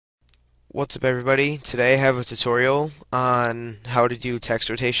What's up everybody? Today I have a tutorial on how to do text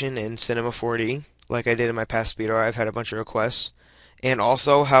rotation in Cinema 4D like I did in my past video. I've had a bunch of requests. And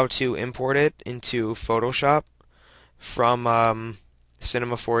also how to import it into Photoshop from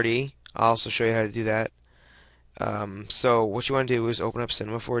Cinema 4D. I'll also show you how to do that. So what you want to do is open up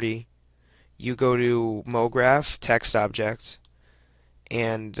Cinema 4D. You go to MoGraph, text object,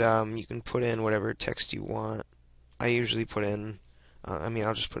 and you can put in whatever text you want. I usually put in,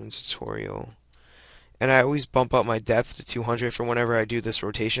 I'll just put in tutorial. And I always bump up my depth to 200 for whenever I do this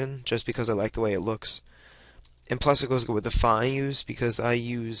rotation, just because I like the way it looks. And plus it goes good with the font I use, because I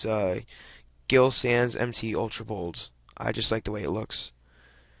use Gill Sans MT Ultra Bold. I just like the way it looks.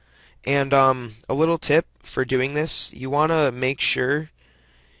 And a little tip for doing this, you want to make sure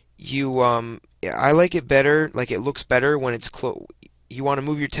I like it better, like it looks better when it's close. You want to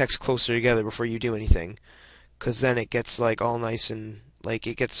move your text closer together before you do anything, because then it gets like all nice and like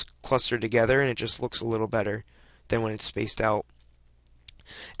it gets clustered together and it just looks a little better than when it's spaced out.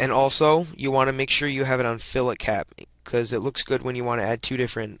 And also, you want to make sure you have it on fillet cap because it looks good when you want to add two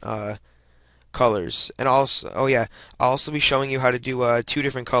different colors. And also, oh yeah, I'll also be showing you how to do two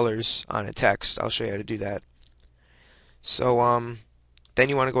different colors on a text. I'll show you how to do that. So then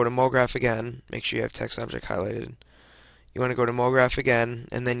you want to go to MoGraph again. Make sure you have text object highlighted. You want to go to MoGraph again,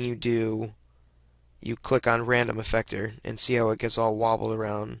 and then you click on Random Effector and see how it gets all wobbled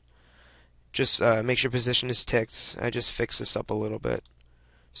around. Just make sure position is ticked. I just fix this up a little bit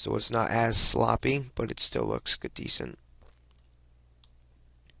so it's not as sloppy, but it still looks good, decent.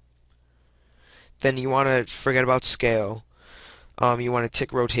 Then you want to forget about scale. You want to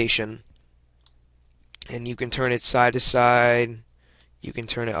tick rotation, and you can turn it side to side. You can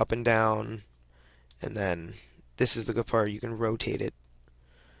turn it up and down, and then this is the good part. You can rotate it.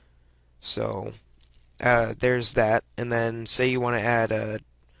 So there's that. And then say you want to add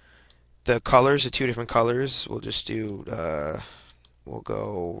the colors, the two different colors. We'll just do we'll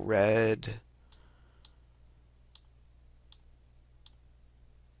go red.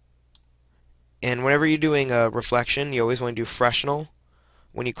 And whenever you're doing a reflection, you always want to do freshnel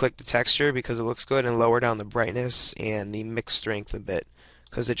when you click the texture because it looks good, and lower down the brightness and the mix strength a bit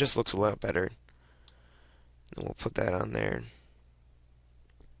because it just looks a lot better. And we'll put that on there.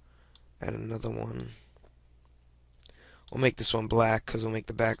 Add another one. We'll make this one black because we'll make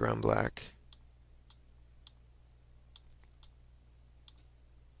the background black.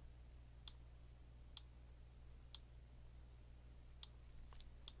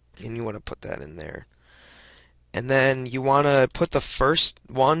 And you want to put that in there. And then you want to put the first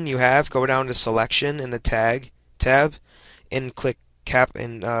one you have, go down to selection in the tag tab, and click cap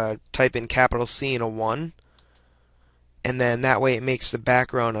and type in capital C and a 1. And then that way it makes the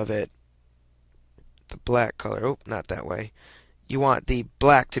background of it the black color. Oh, not that way. You want the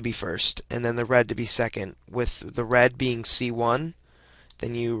black to be first, and then the red to be second, with the red being C1.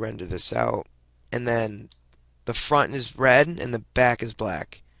 Then you render this out, and then the front is red and the back is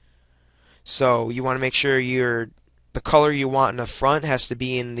black. So you want to make sure the color you want in the front has to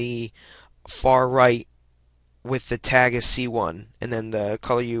be in the far right with the tag as C1, and then the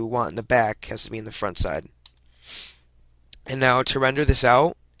color you want in the back has to be in the front side. And now to render this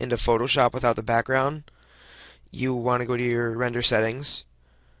out into Photoshop without the background, you want to go to your render settings.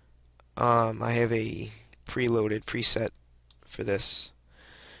 I have a preloaded preset for this.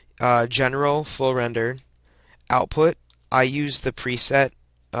 General, full render. Output, I use the preset.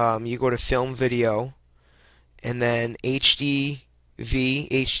 You go to film video, and then HDV,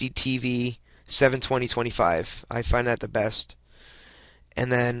 HDTV, 720/25. I find that the best.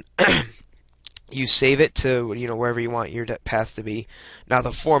 And then you save it to wherever you want your path to be. Now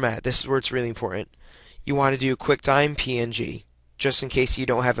the format, this is where it's really important. You want to do QuickTime PNG. Just in case you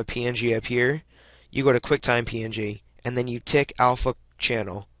don't have a PNG up here, you go to QuickTime PNG, and then you tick Alpha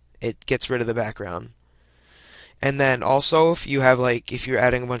Channel. It gets rid of the background. And then also, if you're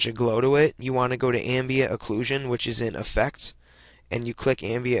adding a bunch of glow to it, you want to go to Ambient Occlusion, which is in Effect, and you click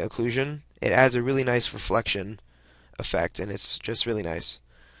Ambient Occlusion. It adds a really nice reflection effect, and it's just really nice.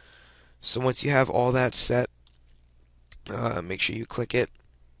 So once you have all that set, make sure you click it.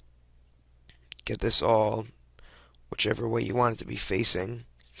 Get this all whichever way you want it to be facing,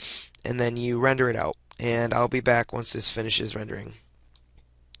 and then you render it out. And I'll be back once this finishes rendering.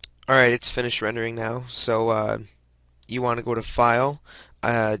 Alright, it's finished rendering now. So you want to go to File.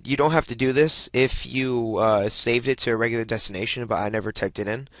 You don't have to do this if you saved it to a regular destination, but I never typed it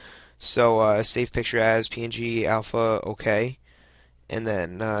in. So save picture as PNG alpha, OK. And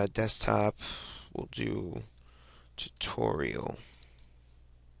then desktop, we'll do tutorial.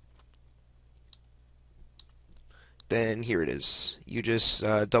 then here it is. You just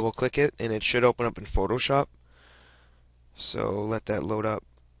double click it and it should open up in Photoshop. So let that load up.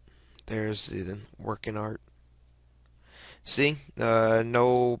 There's the working art. See?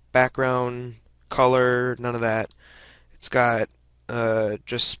 No background, color, none of that. It's got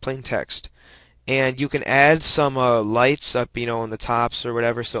just plain text. And you can add some lights up, in the tops or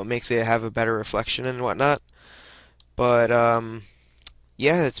whatever, so it makes it have a better reflection and whatnot. But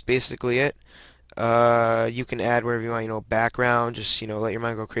yeah, that's basically it. You can add wherever you want, background, just let your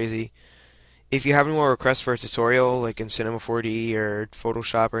mind go crazy. If you have any more requests for a tutorial, like in Cinema 4D or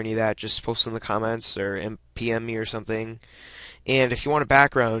Photoshop or any of that, just post in the comments or PM me or something. And if you want a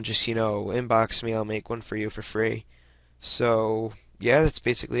background, just inbox me. I'll make one for you for free. So yeah, that's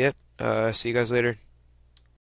basically it. See you guys later.